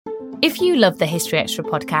If you love the History Extra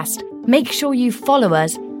podcast, make sure you follow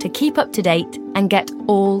us to keep up to date and get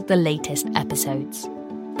all the latest episodes.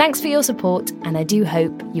 Thanks for your support, and I do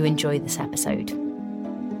hope you enjoy this episode.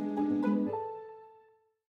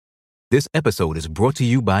 This episode is brought to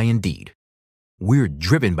you by Indeed. We're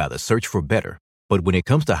driven by the search for better, but when it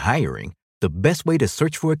comes to hiring, the best way to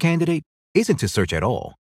search for a candidate isn't to search at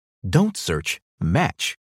all. Don't search,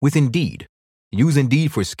 match with Indeed. Use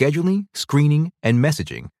Indeed for scheduling, screening, and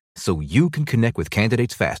messaging so you can connect with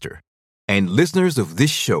candidates faster. And listeners of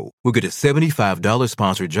this show will get a $75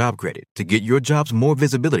 sponsored job credit to get your jobs more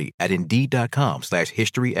visibility at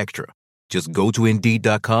Indeed.com/historyextra. Just go to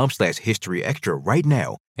Indeed.com/historyextra right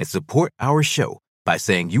now and support our show by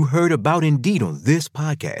saying you heard about Indeed on this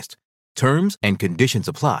podcast. Terms and conditions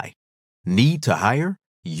apply. Need to hire?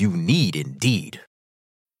 You need Indeed.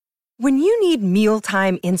 When you need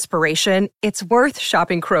mealtime inspiration, it's worth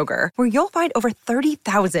shopping Kroger, where you'll find over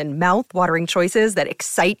 30,000 mouth-watering choices that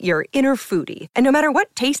excite your inner foodie. And no matter what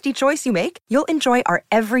tasty choice you make, you'll enjoy our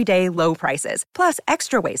everyday low prices, plus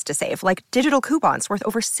extra ways to save, like digital coupons worth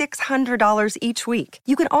over $600 each week.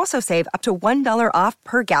 You can also save up to $1 off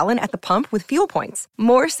per gallon at the pump with fuel points.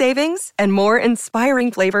 More savings and more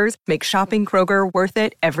inspiring flavors make shopping Kroger worth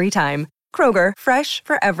it every time. Kroger, fresh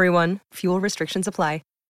for everyone. Fuel restrictions apply.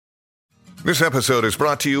 This episode is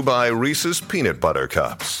brought to you by Reese's Peanut Butter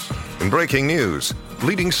Cups. In breaking news,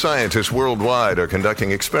 leading scientists worldwide are conducting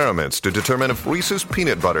experiments to determine if Reese's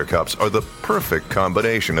Peanut Butter Cups are the perfect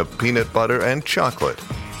combination of peanut butter and chocolate.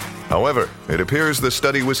 However, it appears the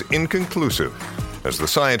study was inconclusive, as the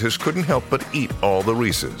scientists couldn't help but eat all the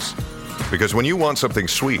Reese's. Because when you want something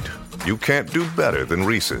sweet, you can't do better than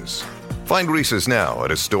Reese's. Find Reese's now at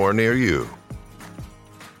a store near you.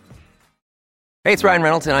 Hey, it's Ryan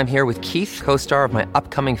Reynolds, and I'm here with Keith, co-star of my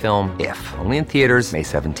upcoming film, If, only in theaters May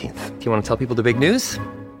 17th. Do you want to tell people the big news?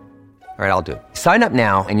 All right, I'll do it. Sign up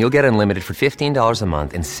now and you'll get unlimited for $15 a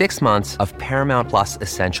month and 6 months of Paramount Plus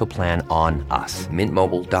Essential Plan on us.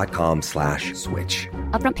 MintMobile.com/switch.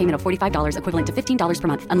 Upfront payment of $45 equivalent to $15 per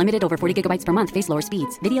month. Unlimited over 40 gigabytes per month. Face lower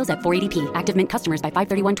speeds. Videos at 480p. Active Mint customers by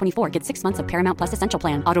 531.24 get 6 months of Paramount Plus Essential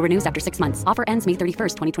Plan. Auto renews after 6 months. Offer ends May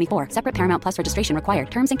 31st, 2024. Separate Paramount Plus registration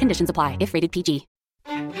required. Terms and conditions apply if rated PG.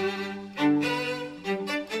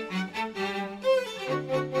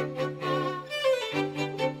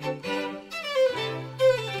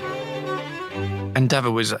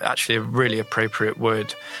 Endeavour was actually a really appropriate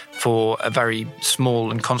word for a very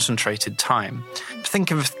small and concentrated time.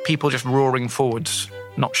 Think of people just roaring forwards,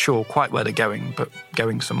 not sure quite where they're going, but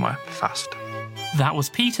going somewhere fast. That was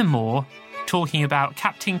Peter Moore talking about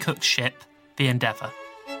Captain Cook's ship, the Endeavour.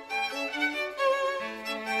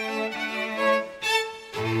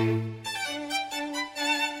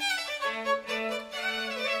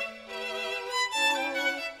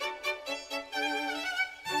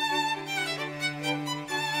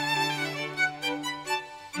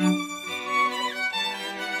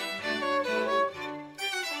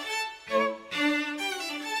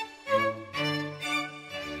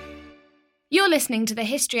 You're listening to the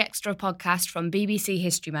History Extra podcast from BBC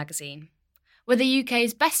History Magazine. We're the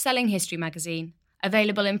UK's best-selling history magazine,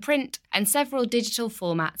 available in print and several digital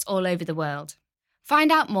formats all over the world.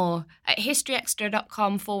 Find out more at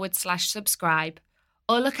historyextra.com/subscribe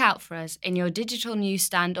or look out for us in your digital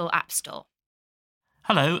newsstand or app store.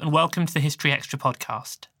 Hello and welcome to the History Extra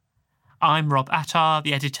podcast. I'm Rob Attar,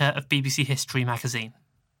 the editor of BBC History Magazine.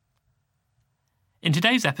 In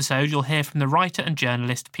today's episode, you'll hear from the writer and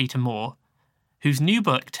journalist Peter Moore, whose new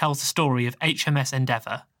book tells the story of HMS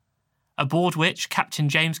Endeavour, aboard which Captain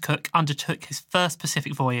James Cook undertook his first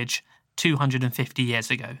Pacific voyage 250 years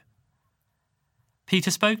ago. Peter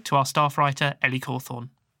spoke to our staff writer, Ellie Cawthorne.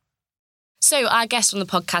 So our guest on the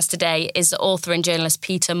podcast today is the author and journalist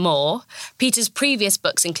Peter Moore. Peter's previous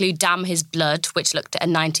books include Damn His Blood, which looked at a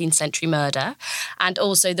 19th century murder, and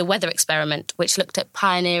also The Weather Experiment, which looked at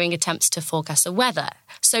pioneering attempts to forecast the weather.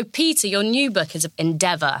 So Peter, your new book is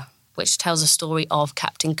Endeavour, which tells the story of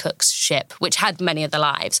Captain Cook's ship, which had many other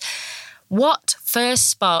lives. What first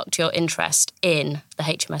sparked your interest in the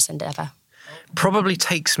HMS Endeavour? Probably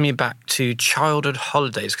takes me back to childhood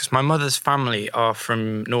holidays, because my mother's family are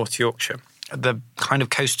from North Yorkshire, the kind of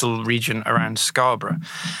coastal region around Scarborough.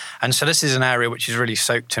 And so this is an area which is really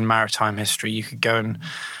soaked in maritime history. You could go and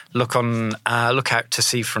look out to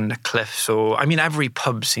sea from the cliffs, or, I mean, every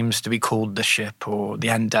pub seems to be called the Ship or the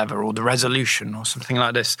Endeavour or the Resolution or something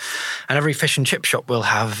like this. And every fish and chip shop will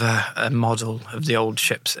have a model of the old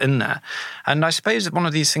ships in there. And I suppose one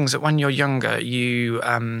of these things that when you're younger, you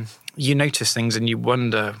you notice things and you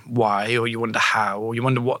wonder why, or you wonder how, or you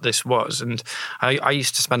wonder what this was. And I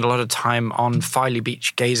used to spend a lot of time on Filey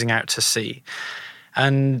Beach gazing out to sea.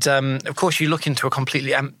 And, of course, you look into a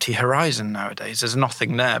completely empty horizon nowadays. There's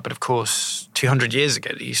nothing there. But, of course, 200 years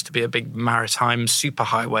ago, there used to be a big maritime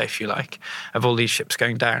superhighway, if you like, of all these ships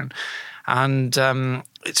going down. And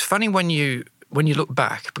it's funny when you look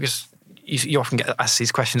back, because you often get asked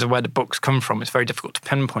these questions of where the books come from. It's very difficult to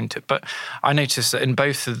pinpoint it. But I noticed that in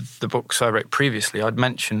both of the books I wrote previously, I'd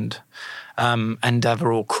mentioned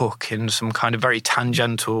Endeavour or Cook in some kind of very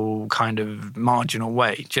tangential, kind of marginal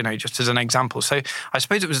way, just as an example. So I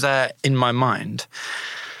suppose it was there in my mind.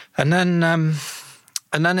 And then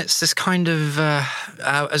it's this kind of,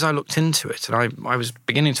 as I looked into it, and I was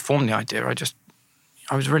beginning to form the idea,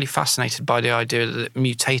 I was really fascinated by the idea that it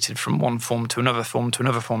mutated from one form to another form to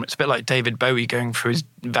another form. It's a bit like David Bowie going through his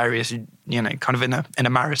various, kind of in a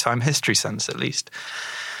maritime history sense, at least.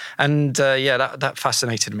 And that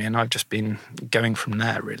fascinated me, and I've just been going from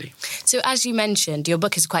there, really. So as you mentioned, your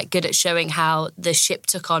book is quite good at showing how the ship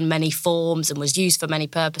took on many forms and was used for many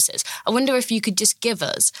purposes. I wonder if you could just give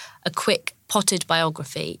us a quick potted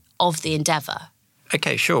biography of the Endeavour.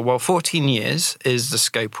 Okay, sure. Well, 14 years is the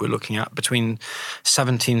scope we're looking at between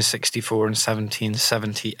 1764 and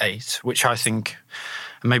 1778, which I think,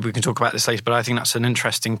 and maybe we can talk about this later, but I think that's an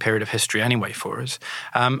interesting period of history anyway for us.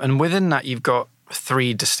 And within that, you've got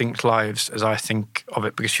three distinct lives, as I think of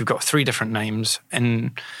it, because you've got three different names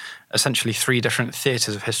in essentially three different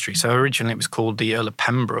theatres of history. So originally it was called the Earl of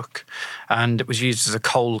Pembroke, and it was used as a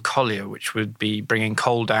coal collier, which would be bringing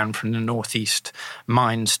coal down from the northeast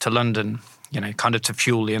mines to London, kind of to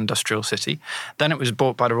fuel the industrial city. Then it was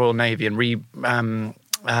bought by the Royal Navy and repackaged.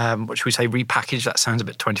 That sounds a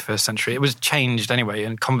bit 21st century. It was changed anyway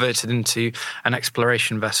and converted into an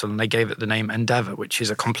exploration vessel, and they gave it the name Endeavour, which is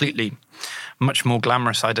a completely much more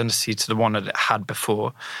glamorous identity to the one that it had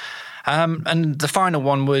before. And the final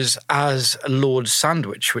one was as Lord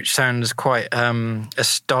Sandwich, which sounds quite a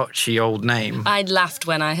starchy old name. I laughed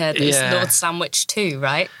when I heard it was Lord Sandwich too,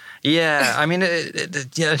 right? Yeah, I mean,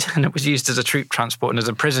 and it was used as a troop transport and as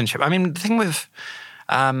a prison ship. I mean, the thing with,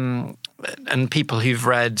 and people who've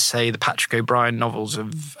read, say, the Patrick O'Brian novels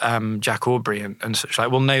of Jack Aubrey and such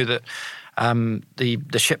like will know that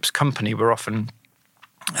the ship's company were often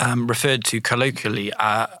referred to colloquially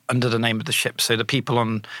under the name of the ship. So the people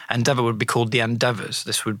on Endeavour would be called the Endeavours.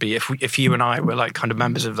 This would be, if you and I were like kind of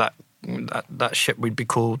members of that ship, we'd be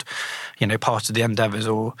called, part of the Endeavours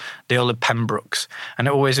or the Earl of Pembrokes. And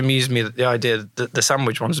it always amused me that the idea that the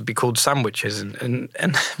sandwich ones would be called sandwiches. And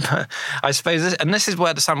I suppose, this is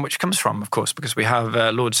where the sandwich comes from, of course, because we have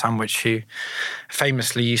Lord Sandwich, who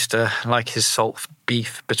famously used to like his salt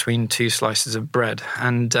beef between two slices of bread.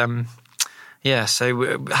 And so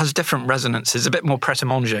it has different resonances, a bit more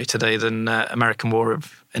pret-a-manger today than American War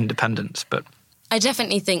of Independence, but I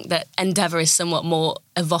definitely think that Endeavour is somewhat more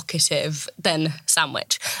evocative than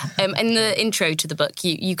Sandwich. In the intro to the book,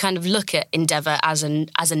 you kind of look at Endeavour as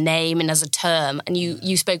a name and as a term, and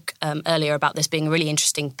you spoke earlier about this being a really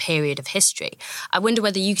interesting period of history. I wonder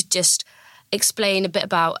whether you could just explain a bit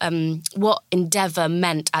about what Endeavour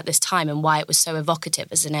meant at this time and why it was so evocative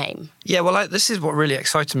as a name. Yeah, well, this is what really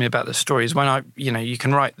excited me about the story is when you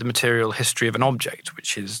can write the material history of an object,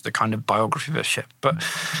 which is the kind of biography of a ship. But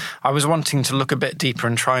I was wanting to look a bit deeper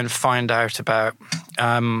and try and find out about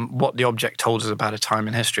what the object told us about a time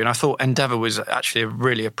in history. And I thought Endeavour was actually a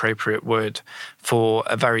really appropriate word for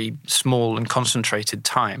a very small and concentrated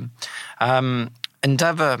time.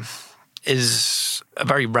 Endeavour is a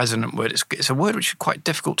very resonant word. It's a word which is quite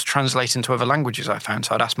difficult to translate into other languages, I found.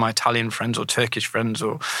 So I'd ask my Italian friends or Turkish friends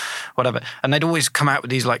or whatever, and they'd always come out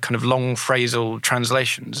with these like kind of long phrasal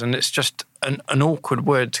translations, and it's just an awkward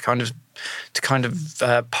word to kind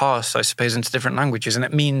of pass, I suppose, into different languages, and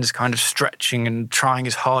it means kind of stretching and trying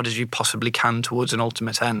as hard as you possibly can towards an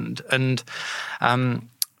ultimate end.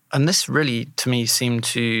 And this really, to me, seemed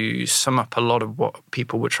to sum up a lot of what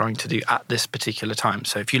people were trying to do at this particular time.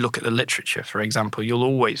 So if you look at the literature, for example, you'll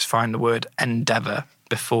always find the word endeavour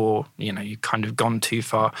before, you've kind of gone too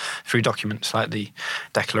far through documents like the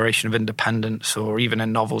Declaration of Independence, or even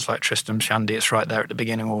in novels like Tristram Shandy, it's right there at the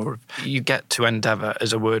beginning, or you get to endeavour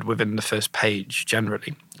as a word within the first page,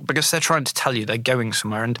 generally, because they're trying to tell you they're going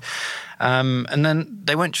somewhere. And then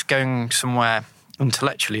they weren't just going somewhere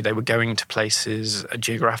intellectually, they were going to places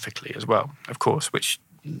geographically as well, of course, which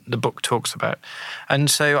the book talks about. And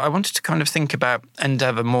so I wanted to kind of think about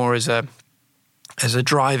endeavour more as a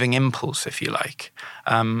driving impulse, if you like.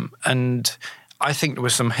 And I think there were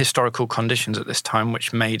some historical conditions at this time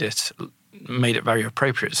which made it very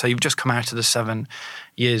appropriate. So you've just come out of the 7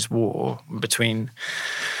 Years' War between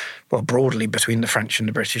broadly between the French and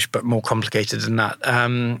the British, but more complicated than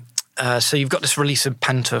that. So you've got this release of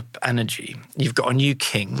pent-up energy. You've got a new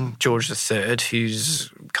king, George III, who's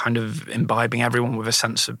kind of imbibing everyone with a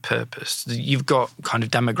sense of purpose. You've got kind of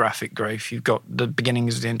demographic growth. You've got the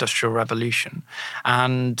beginnings of the Industrial Revolution.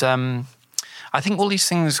 And I think all these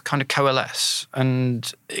things kind of coalesce, and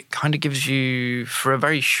it kind of gives you, for a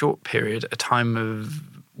very short period, a time of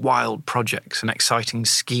wild projects and exciting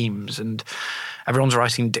schemes, and everyone's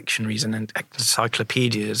writing dictionaries and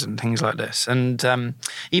encyclopedias and things like this. And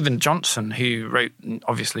even Johnson, who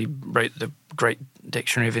obviously wrote the great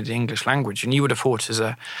dictionary of the English language, and you would have thought as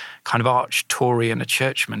a kind of arch Tory and a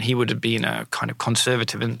churchman, he would have been a kind of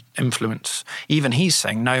conservative influence. Even he's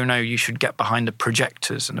saying, no, you should get behind the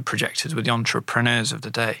projectors, and the projectors were the entrepreneurs of the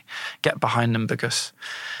day. Get behind them because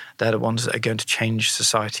they're the ones that are going to change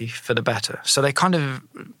society for the better. So they kind of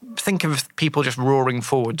think of people just roaring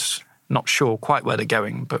forwards, not sure quite where they're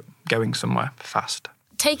going, but going somewhere fast.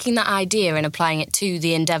 Taking that idea and applying it to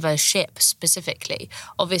the Endeavour ship specifically,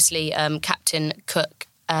 obviously Captain Cook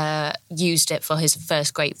used it for his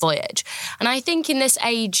first great voyage. And I think in this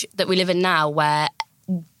age that we live in now, where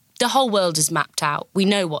the whole world is mapped out, we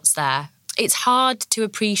know what's there, it's hard to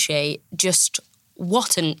appreciate just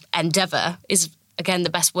what an endeavour is, again,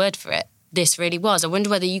 the best word for it, this really was. I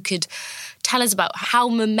wonder whether you could tell us about how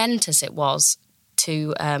momentous it was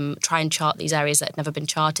to try and chart these areas that had never been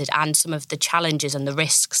charted, and some of the challenges and the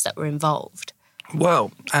risks that were involved.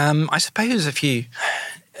 Well, I suppose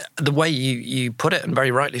the way you put it, and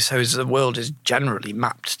very rightly so, is the world is generally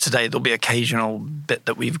mapped today. There'll be occasional bit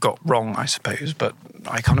that we've got wrong, I suppose, but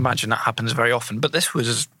I can't imagine that happens very often. But this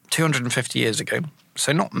was 250 years ago,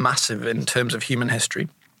 so not massive in terms of human history.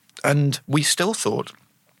 And we still thought,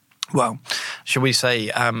 well, shall we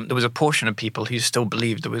say, there was a portion of people who still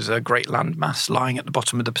believed there was a great landmass lying at the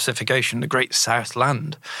bottom of the Pacific Ocean, the Great South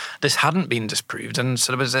Land. This hadn't been disproved, and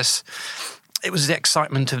so there was this. It was the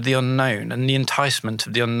excitement of the unknown and the enticement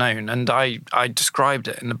of the unknown. And I described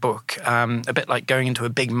it in the book a bit like going into a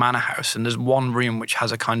big manor house, and there's one room which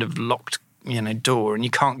has a kind of locked door, and you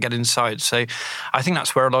can't get inside. So I think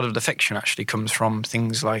that's where a lot of the fiction actually comes from,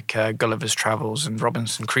 things like Gulliver's Travels and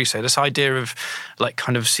Robinson Crusoe. This idea of like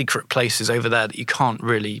kind of secret places over there that you can't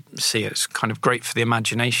really see. It's kind of great for the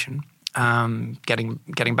imagination, getting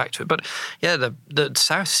back to it. But yeah, the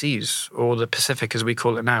South Seas, or the Pacific as we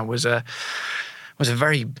call it now, was a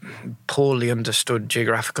very poorly understood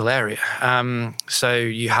geographical area. So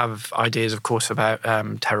you have ideas, of course, about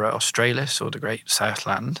Terra Australis, or the Great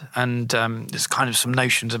Southland, and there's kind of some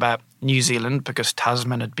notions about New Zealand, because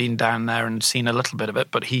Tasman had been down there and seen a little bit of it,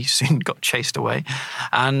 but he soon got chased away.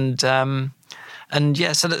 And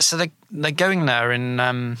yeah, so they're going there in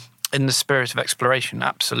the spirit of exploration,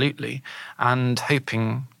 absolutely, and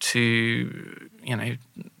hoping to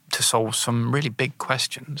solve some really big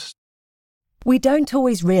questions. We don't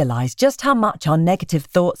always realise just how much our negative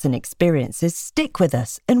thoughts and experiences stick with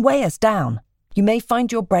us and weigh us down. You may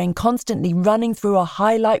find your brain constantly running through a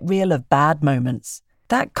highlight reel of bad moments.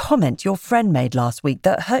 That comment your friend made last week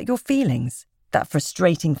that hurt your feelings. That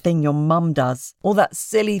frustrating thing your mum does. Or that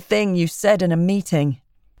silly thing you said in a meeting.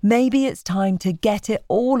 Maybe it's time to get it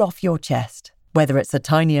all off your chest. Whether it's a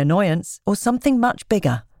tiny annoyance or something much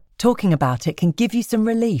bigger, talking about it can give you some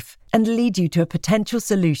relief and lead you to a potential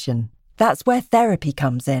solution. That's where therapy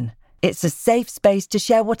comes in. It's a safe space to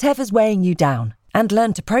share whatever's weighing you down and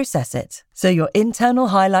learn to process it, so your internal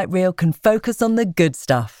highlight reel can focus on the good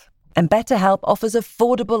stuff. And BetterHelp offers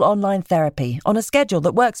affordable online therapy on a schedule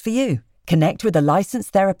that works for you. Connect with a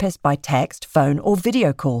licensed therapist by text, phone, or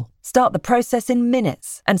video call. Start the process in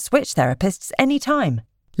minutes and switch therapists anytime.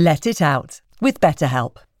 Let it out with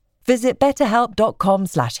BetterHelp. Visit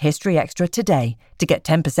betterhelp.com/historyextra today to get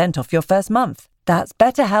 10% off your first month. That's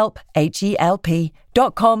BetterHelp,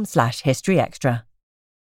 HELP.com/historyextra.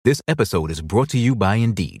 This episode is brought to you by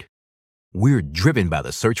Indeed. We're driven by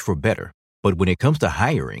the search for better, but when it comes to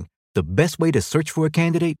hiring, the best way to search for a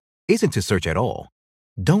candidate isn't to search at all.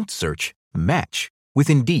 Don't search, match with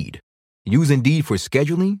Indeed. Use Indeed for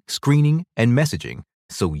scheduling, screening, and messaging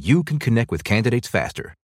so you can connect with candidates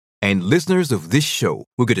faster. And listeners of this show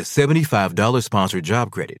will get a $75 sponsored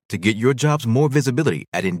job credit to get your jobs more visibility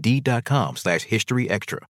at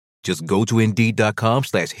Indeed.com/historyextra. Just go to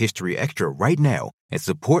Indeed.com/historyextra right now and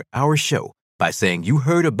support our show by saying you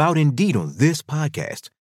heard about Indeed on this podcast.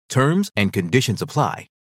 Terms and conditions apply.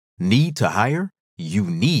 Need to hire? You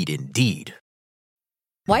need Indeed.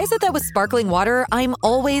 Why is it that with sparkling water, I'm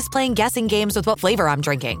always playing guessing games with what flavor I'm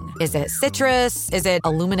drinking? Is it citrus? Is it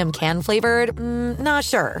aluminum can flavored? Not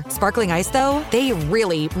sure. Sparkling ice, though, they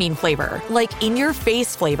really mean flavor. Like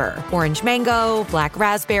in-your-face flavor. Orange mango, black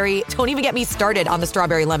raspberry. Don't even get me started on the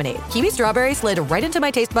strawberry lemonade. Kiwi Strawberry slid right into my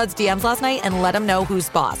taste buds DMs last night and let them know who's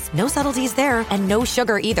boss. No subtleties there, and no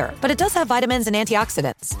sugar either. But it does have vitamins and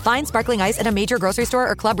antioxidants. Find sparkling ice at a major grocery store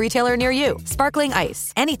or club retailer near you. Sparkling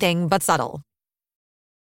ice. Anything but subtle.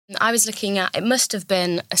 I was looking at, it must have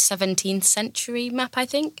been a 17th century map, I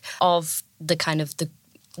think, of the kind of the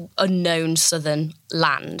unknown southern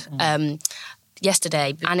land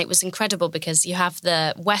yesterday. And it was incredible because you have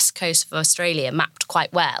the west coast of Australia mapped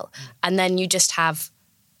quite well. And then you just have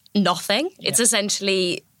nothing. Yeah. It's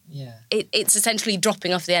essentially... Yeah. It's essentially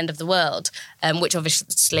dropping off the end of the world, which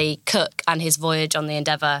obviously Cook and his voyage on the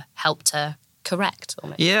Endeavour helped to correct.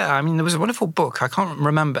 Almost. Yeah, I mean, there was a wonderful book. I can't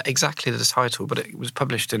remember exactly the title, but it was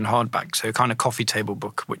published in hardback, so a kind of coffee table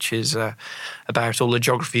book, which is about all the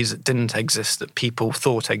geographies that didn't exist, that people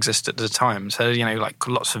thought existed at the time. So, you know, like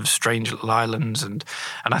lots of strange little islands, and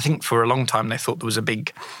I think for a long time they thought there was a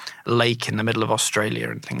big lake in the middle of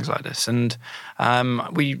Australia and things like this. And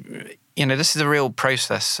you know, this is a real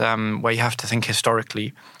process where you have to think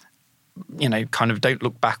historically, you know, kind of don't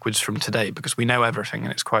look backwards from today because we know everything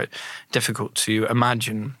and it's quite difficult to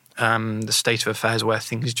imagine the state of affairs where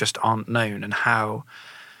things just aren't known and how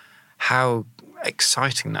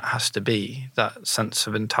exciting that has to be, that sense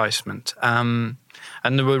of enticement. And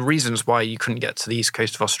there were reasons why you couldn't get to the east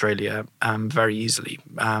coast of Australia very easily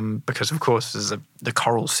because, of course, there's the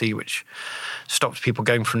Coral Sea, which stops people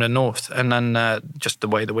going from the north, and then just the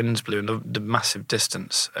way the winds blew and the massive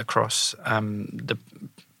distance across the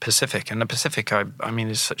Pacific. And the Pacific, I mean,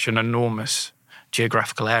 is such an enormous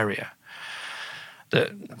geographical area that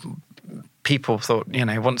people thought, you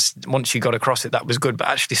know, once you got across it, that was good, but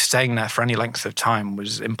actually staying there for any length of time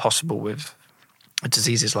was impossible with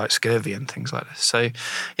diseases like scurvy and things like this. So,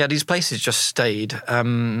 yeah, these places just stayed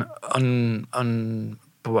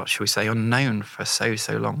what should we say, unknown for so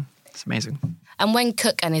long. It's amazing. And when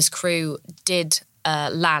Cook and his crew did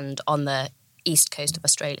land on the east coast of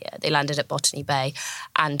Australia, they landed at Botany Bay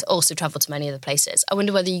and also travelled to many other places. I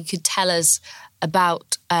wonder whether you could tell us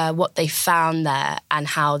about what they found there and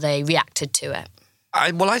how they reacted to it.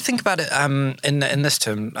 I think about it in this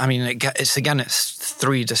term. I mean, it's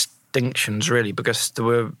three distinctions really, because there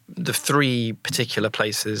were the three particular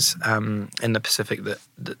places in the Pacific that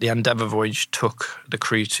the Endeavour voyage took the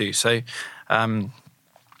crew to. So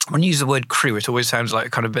when you use the word crew, it always sounds like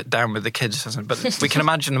kind of a bit down with the kids, doesn't it? But we can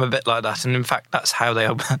imagine them a bit like that. And in fact, that's how they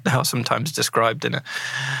are sometimes described in a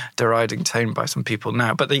deriding tone by some people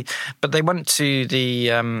now. But they went to the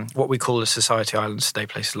what we call the Society Islands today,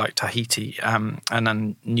 places like Tahiti and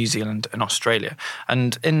then New Zealand and Australia.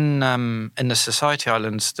 And in the Society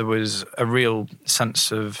Islands, there was a real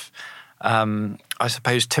sense of I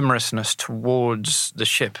suppose, timorousness towards the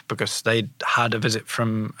ship because they'd had a visit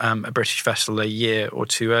from a British vessel a year or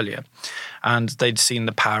two earlier and they'd seen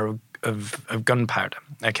the power of gunpowder.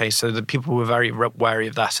 Okay, so the people were very wary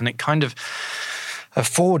of that, and it kind of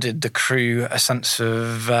afforded the crew a sense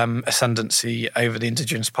of ascendancy over the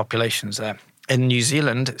indigenous populations there. In New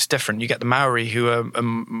Zealand, it's different. You get the Maori who are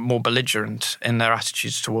more belligerent in their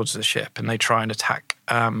attitudes towards the ship, and they try and attack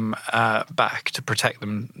back to protect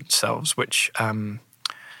themselves, which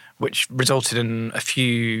resulted in a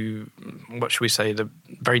few, what should we say, the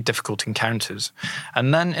very difficult encounters.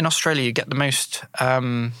 And then in Australia, you get the most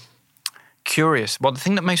curious. Well, the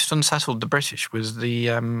thing that most unsettled the British was the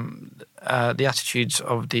attitudes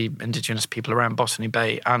of the indigenous people around Botany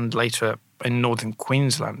Bay and later in northern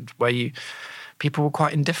Queensland, where people were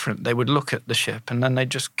quite indifferent. They would look at the ship and then they'd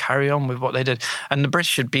just carry on with what they did. And the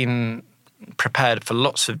British had been prepared for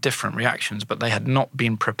lots of different reactions, but they had not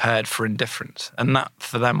been prepared for indifference. And that,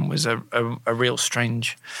 for them, was a real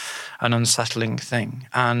strange and unsettling thing.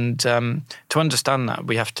 And to understand that,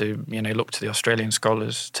 we have to, look to the Australian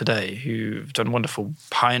scholars today who've done wonderful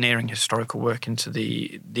pioneering historical work into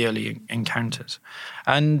the early encounters.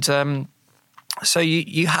 And so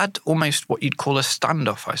you had almost what you'd call a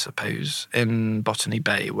standoff, I suppose, in Botany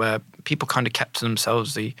Bay, where people kind of kept to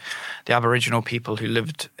themselves. The Aboriginal people who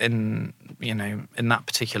lived in that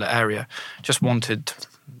particular area just wanted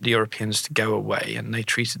the Europeans to go away, and they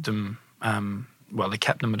treated them, they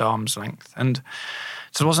kept them at arm's length. And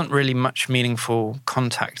so there wasn't really much meaningful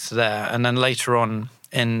contact there. And then later on,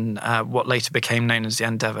 in what later became known as the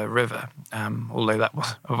Endeavour River, although that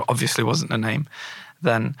obviously wasn't the name,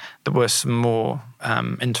 then there were some more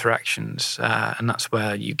interactions, and that's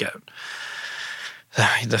where you get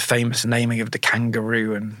the famous naming of the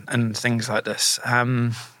kangaroo and things like this.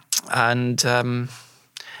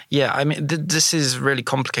 Yeah, I mean, this is really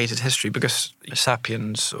complicated history because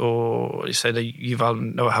Sapiens, or you say the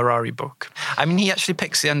Yuval Noah Harari book, I mean, he actually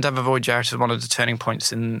picks the Endeavour voyage out as one of the turning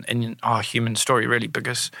points in our human story, really,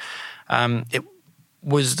 because it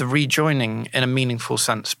was the rejoining in a meaningful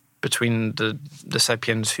sense between the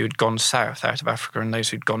Sapiens who had gone south out of Africa and those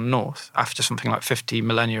who'd gone north after something like 50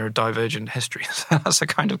 millennia of divergent history. So that's a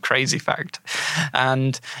kind of crazy fact.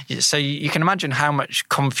 And so you can imagine how much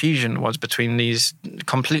confusion was between these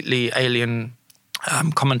completely alien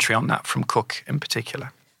commentary on that from Cook in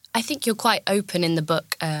particular. I think you're quite open in the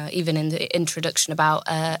book, even in the introduction, about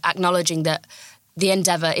acknowledging that the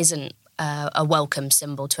Endeavour isn't a welcome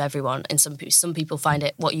symbol to everyone, and some people find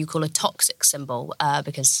it what you call a toxic symbol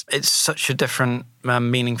because it's such a different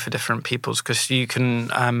meaning for different peoples. Because you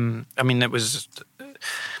can, I mean, it was,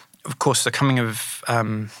 of course, the coming of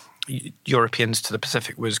Europeans to the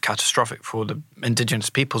Pacific was catastrophic for the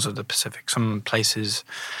indigenous peoples of the Pacific. Some places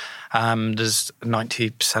there's a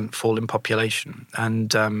 90% fall in population,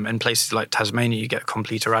 and in places like Tasmania you get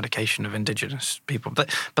complete eradication of indigenous people.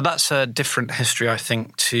 But that's a different history, I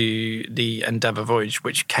think, to the Endeavour voyage,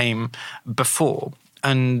 which came before.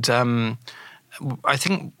 And I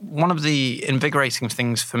think one of the invigorating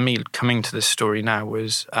things for me coming to this story now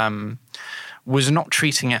was not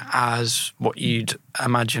treating it as what you'd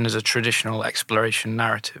imagine as a traditional exploration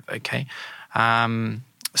narrative, okay?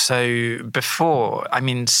 So before, I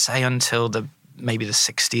mean, say until maybe the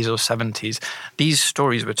 60s or 70s, these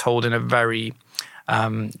stories were told in a very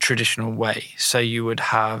traditional way. So you would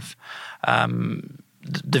have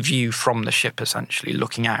the view from the ship, essentially,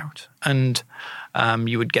 looking out. And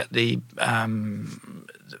you would get the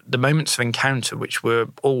moments of encounter, which were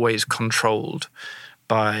always controlled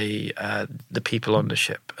by the people on the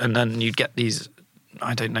ship. And then you'd get these,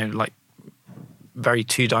 I don't know, like, very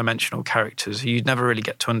two-dimensional characters who you'd never really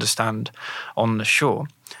get to understand on the shore.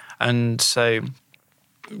 And so,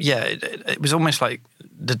 yeah, it was almost like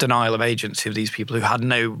the denial of agency of these people who had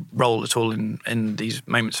no role at all in these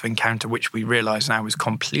moments of encounter, which we realise now is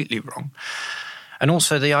completely wrong. And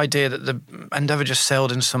also the idea that the Endeavour just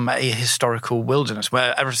sailed in some ahistorical wilderness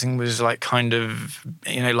where everything was like kind of,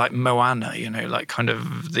 like Moana, like kind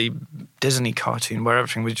of the Disney cartoon where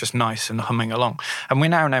everything was just nice and humming along. And we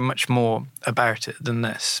now know much more about it than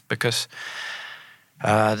this because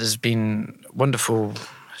there's been wonderful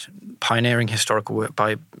pioneering historical work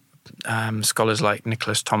by scholars like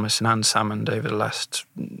Nicholas Thomas and Anne Salmond over the last,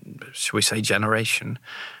 shall we say, generation,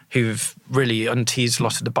 who've really unteased a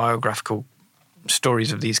lot of the biographical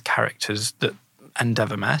stories of these characters that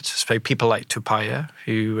Endeavour met. So people like Tupaia,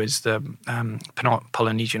 who is the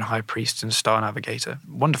Polynesian high priest and star navigator,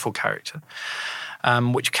 wonderful character,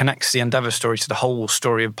 which connects the Endeavour story to the whole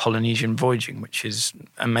story of Polynesian voyaging, which is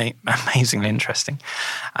amazingly interesting.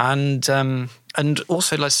 And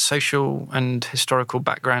also like social and historical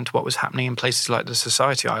background to what was happening in places like the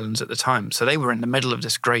Society Islands at the time. So they were in the middle of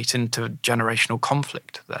this great intergenerational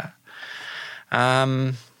conflict there.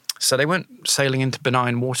 So they weren't sailing into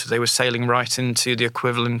benign water. They were sailing right into the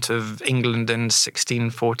equivalent of England in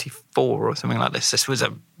 1644 or something like this. This was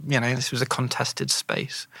a contested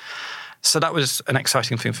space. So that was an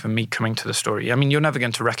exciting thing for me coming to the story. I mean, you're never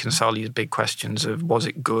going to reconcile these big questions of was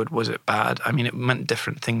it good, was it bad? I mean, it meant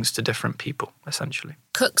different things to different people, essentially.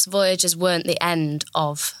 Cook's voyages weren't the end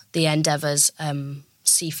of the Endeavour's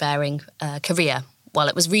seafaring career. Well,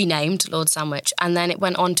 it was renamed Lord Sandwich, and then it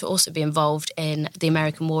went on to also be involved in the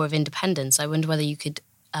American War of Independence. I wonder whether you could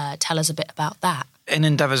tell us a bit about that. In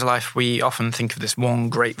Endeavour's life, we often think of this one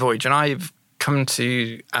great voyage, and I've come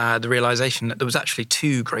to the realisation that there was actually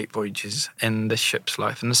two great voyages in this ship's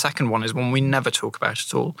life, and the second one is one we never talk about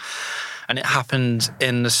at all. And it happened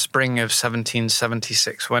in the spring of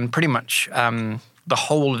 1776, when pretty much the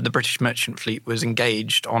whole of the British merchant fleet was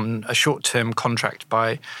engaged on a short-term contract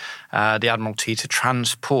by the Admiralty to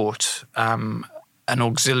transport an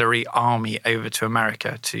auxiliary army over to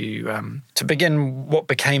America to begin what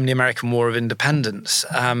became the American War of Independence.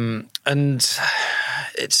 And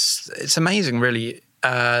it's amazing, really,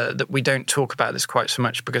 that we don't talk about this quite so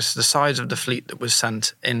much, because the size of the fleet that was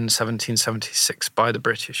sent in 1776 by the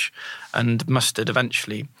British and mustered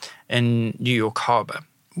eventually in New York Harbour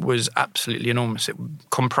was absolutely enormous. It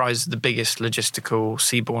comprised the biggest logistical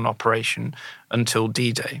seaborne operation until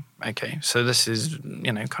D-Day. Okay, so this is,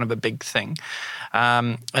 kind of a big thing.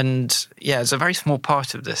 And yeah, as a very small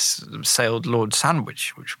part of this sailed Lord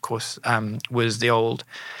Sandwich, which of course was the old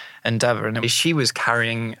Endeavour, and she was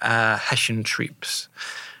carrying Hessian troops,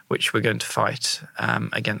 which were going to fight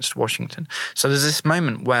against Washington. So there's this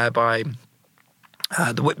moment whereby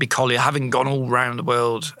the Whitby collier, having gone all round the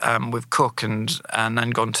world with Cook and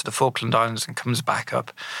then gone to the Falkland Islands and comes back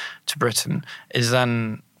up to Britain, is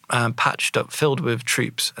then patched up, filled with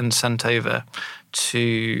troops and sent over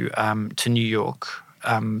to New York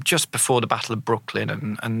just before the Battle of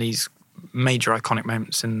Brooklyn and these major iconic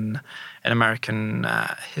moments in American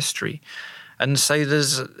history. And so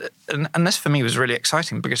and this for me was really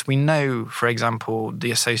exciting because we know, for example,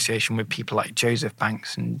 the association with people like Joseph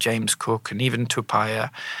Banks and James Cook and even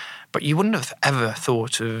Tupaia, but you wouldn't have ever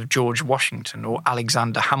thought of George Washington or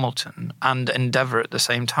Alexander Hamilton and Endeavour at the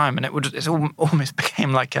same time. And it almost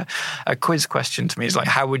became like a quiz question to me. It's like,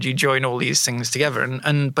 how would you join all these things together?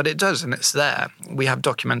 But it does, and it's there. We have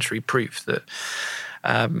documentary proof that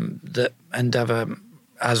that Endeavour,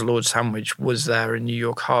 as Lord Sandwich, was there in New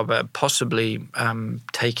York Harbour, possibly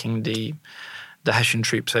taking the Hessian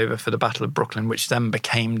troops over for the Battle of Brooklyn, which then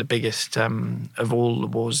became the biggest of all the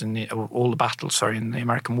wars in the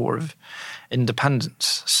American War of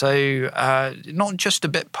Independence. So not just a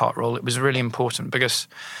bit part role, it was really important because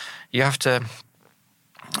you have to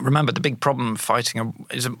remember the big problem fighting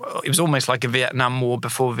it was almost like a Vietnam War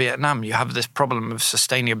before Vietnam. You have this problem of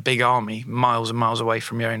sustaining a big army miles and miles away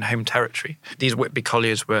from your own home territory. These Whitby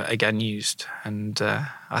colliers were again used, and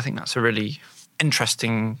I think that's a really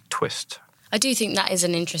interesting twist. I do think that is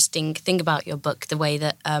an interesting thing about your book, the way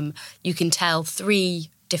that you can tell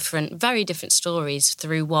three very different stories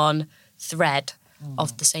through one thread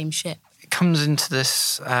of the same ship. Comes into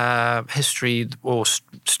this history or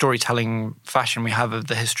storytelling fashion we have of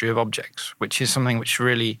the history of objects, which is something which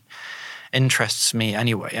really interests me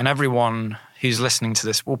anyway. And everyone who's listening to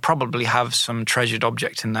this will probably have some treasured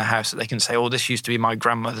object in their house that they can say, oh, this used to be my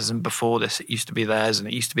grandmother's, and before this it used to be theirs, and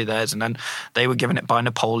it used to be theirs, and then they were given it by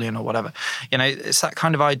Napoleon or whatever. You know, it's that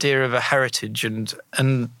kind of idea of a heritage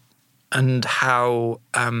and how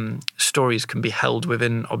stories can be held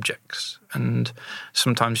within objects. And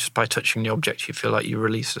sometimes just by touching the object, you feel like you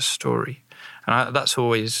release a story. And that's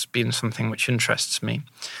always been something which interests me.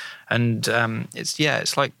 And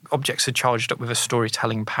it's like objects are charged up with a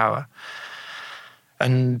storytelling power.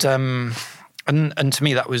 And to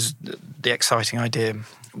me, that was the exciting idea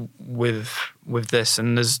with this.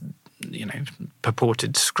 And there's,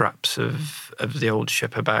 purported scraps of the old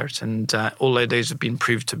ship about. And although those have been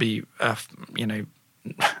proved to be,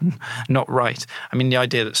 not right. I mean, the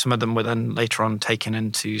idea that some of them were then later on taken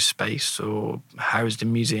into space or housed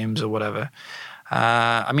in museums or whatever.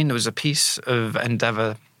 There was a piece of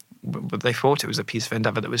Endeavour, they thought it was a piece of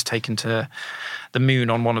Endeavour that was taken to the moon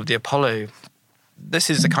on one of the Apollo. This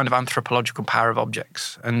is the kind of anthropological power of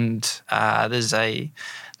objects. And there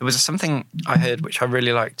was something I heard which I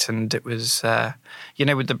really liked, and it was,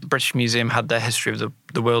 with the British Museum had their history of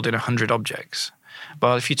the world in 100 objects.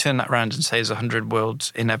 Well, if you turn that around and say there's 100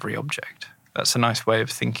 worlds in every object, that's a nice way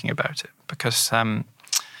of thinking about it, because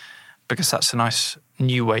that's a nice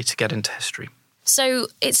new way to get into history. So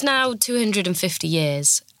it's now 250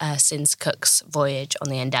 years since Cook's voyage on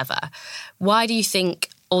the Endeavour. Why do you think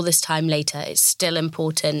all this time later it's still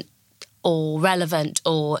important or relevant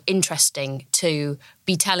or interesting to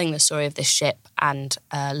be telling the story of this ship and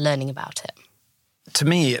learning about it? To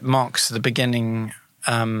me, it marks the beginning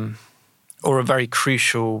or a very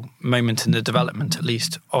crucial moment in the development, at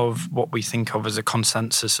least, of what we think of as a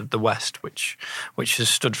consensus of the West, which has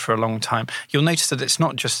stood for a long time. You'll notice that it's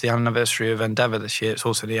not just the anniversary of Endeavour this year, it's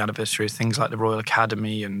also the anniversary of things like the Royal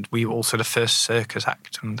Academy, and we also the First Circus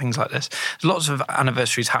Act and things like this. There's lots of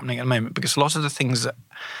anniversaries happening at the moment because a lot of the things that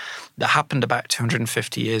happened about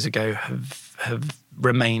 250 years ago have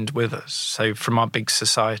remained with us. So from our big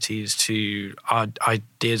societies to our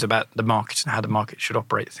ideas about the market and how the market should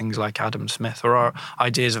operate, things like Adam Smith, or our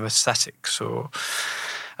ideas of aesthetics, or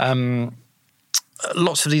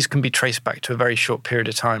lots of these can be traced back to a very short period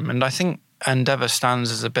of time. And I think Endeavour stands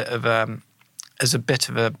as a bit of a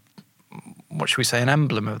what should we say, an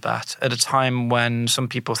emblem of that at a time when some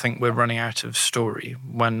people think we're running out of story,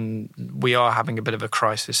 when we are having a bit of a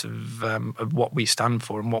crisis of what we stand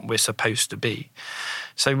for and what we're supposed to be.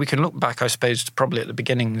 So we can look back, I suppose, probably at the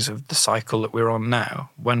beginnings of the cycle that we're on now,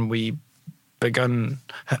 when we begun,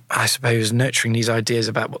 I suppose, nurturing these ideas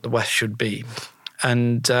about what the West should be.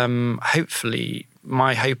 And hopefully,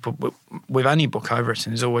 my hope with any book I've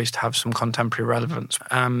written is always to have some contemporary relevance.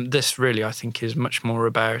 This really, I think, is much more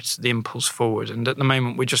about the impulse forward. And at the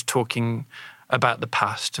moment, we're just talking about the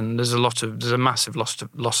past, and there's a massive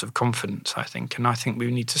loss of confidence, I think. And I think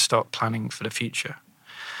we need to start planning for the future.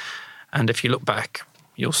 And if you look back,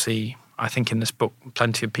 you'll see, I think, in this book,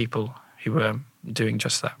 plenty of people who were doing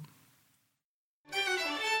just that.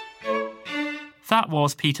 That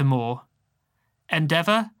was Peter Moore.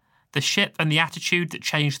 Endeavour, The Ship and the Attitude That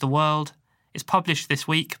Changed the World, is published this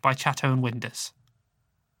week by Chatto and Windus.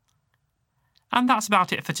 And that's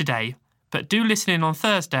about it for today, but do listen in on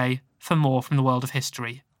Thursday for more from the world of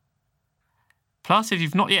history. Plus, if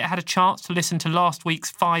you've not yet had a chance to listen to last week's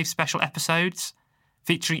 5 special episodes,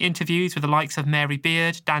 featuring interviews with the likes of Mary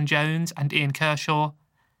Beard, Dan Jones and Ian Kershaw,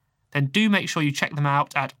 then do make sure you check them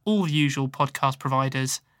out at all the usual podcast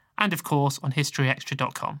providers and, of course, on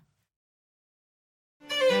historyextra.com.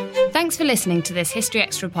 Thanks for listening to this History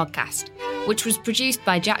Extra podcast, which was produced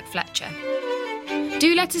by Jack Fletcher.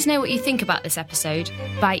 Do let us know what you think about this episode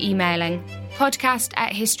by emailing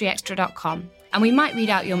podcast@historyextra.com, and we might read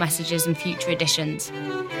out your messages in future editions.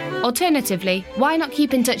 Alternatively, why not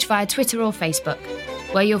keep in touch via Twitter or Facebook,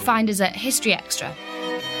 where you'll find us at History Extra.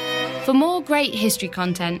 For more great history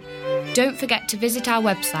content, don't forget to visit our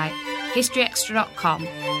website, historyextra.com,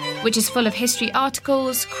 which is full of history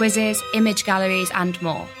articles, quizzes, image galleries and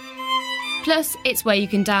more. Plus, it's where you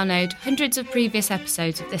can download hundreds of previous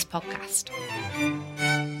episodes of this podcast.